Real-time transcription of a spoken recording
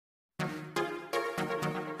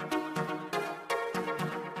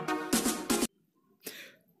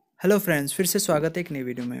Hello friends, फिर से स्वागत है एक नई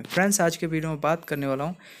वीडियो में। फ्रेंड्स, आज के वीडियो में बात करने वाला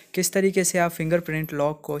हूँ किस तरीके से आप फिंगरप्रिंट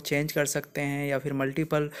लॉक को चेंज कर सकते हैं या फिर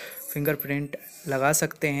मल्टीपल फिंगरप्रिंट लगा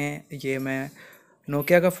सकते हैं। ये मैं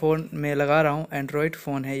नोकिया का फ़ोन में लगा रहा हूँ, एंड्रॉयड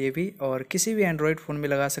फ़ोन है ये भी, और किसी भी एंड्रॉयड फ़ोन में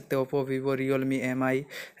लगा सकते हो। Oppo, Vivo, Realme, MI,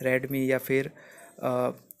 Redmi या फिर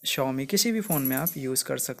शाओमी, किसी भी फ़ोन में आप यूज़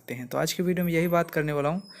कर सकते हैं। तो आज की वीडियो में यही बात करने वाला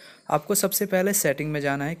हूँ। आपको सबसे पहले सेटिंग में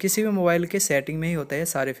जाना है। किसी भी मोबाइल के सेटिंग में ही होता है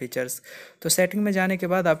सारे फीचर्स। तो सेटिंग में जाने के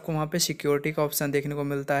बाद आपको वहाँ पे सिक्योरिटी का ऑप्शन देखने को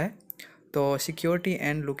मिलता है। तो सिक्योरिटी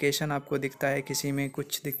एंड लोकेशन आपको दिखता है, किसी में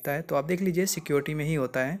कुछ दिखता है तो आप देख लीजिए सिक्योरिटी में ही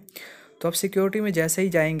होता है। तो आप सिक्योरिटी में जैसे ही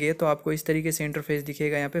जाएंगे तो आपको इस तरीके से इंटरफेस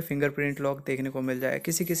दिखेगा। यहाँ पे फिंगरप्रिंट लॉक देखने को मिल जाएगा।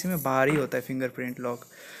 किसी किसी में बाहर ही होता है फिंगरप्रिंट लॉक।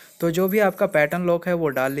 तो जो भी आपका पैटर्न लॉक है वो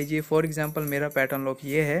डाल लीजिए। फॉर एग्जांपल मेरा पैटर्न लॉक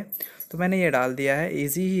ये है तो मैंने ये डाल दिया है।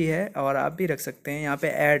 इजी ही है और आप भी रख सकते हैं। यहाँ पे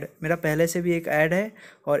ऐड, मेरा पहले से भी एक ऐड है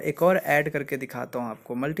और एक और ऐड करके दिखाता हूँ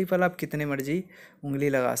आपको। मल्टीपल आप कितने मर्जी उंगली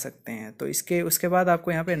लगा सकते हैं। तो उसके बाद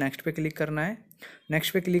आपको यहाँ पे नेक्स्ट पे क्लिक करना है।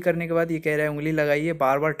 नेक्स्ट पे क्लिक करने के बाद ये कह रहा है उंगली लगाइए,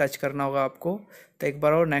 बार बार टच करना होगा आपको। तो एक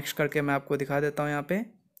बार और नेक्स्ट करके मैं आपको दिखा देता हूँ। यहाँ पे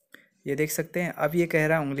ये देख सकते हैं, अब ये कह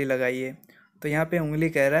रहा है उंगली लगाइए। तो यहाँ पे उंगली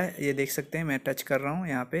कह रहा है, ये देख सकते हैं मैं टच कर रहा हूँ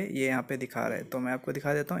यहाँ पे, ये यहाँ पे दिखा रहा है। तो मैं आपको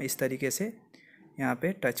दिखा देता हूँ, इस तरीके से यहाँ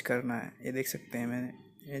पे टच करना है। ये देख सकते हैं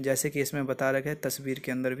मैंने, जैसे कि इसमें बता रखा है तस्वीर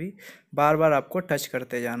के अंदर भी, बार बार आपको टच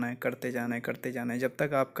करते जाना है, करते जाना है, करते जाना है, जब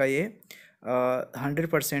तक आपका ये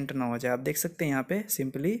 100% ना हो जाए। आप देख सकते हैं यहाँ पे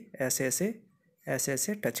सिंपली ऐसे ऐसे ऐसे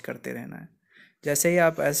ऐसे टच करते रहना है। जैसे ही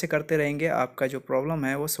आप ऐसे करते रहेंगे आपका जो प्रॉब्लम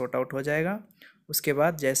है वो सॉर्ट आउट हो जाएगा। उसके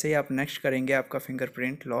बाद जैसे ही आप नेक्स्ट करेंगे आपका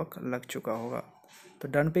फिंगरप्रिंट लॉक लग चुका होगा। तो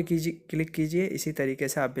डन पे क्लिक कीजिए। इसी तरीके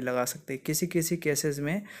से आप भी लगा सकते हैं। किसी किसी केसेस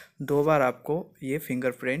में 2 बार आपको ये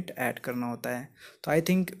फिंगरप्रिंट ऐड करना होता है। तो आई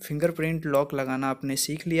थिंक फिंगरप्रिंट लॉक लगाना आपने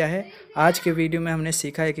सीख लिया है। आज के वीडियो में हमने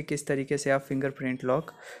सीखा है कि किस तरीके से आप फिंगरप्रिंट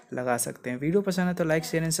लॉक लगा सकते हैं। वीडियो पसंद है तो लाइक,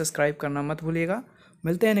 शेयर एंड सब्सक्राइब करना मत भूलिएगा।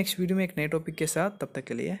 मिलते हैं नेक्स्ट वीडियो में एक नए टॉपिक के साथ। तब तक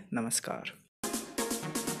के लिए नमस्कार।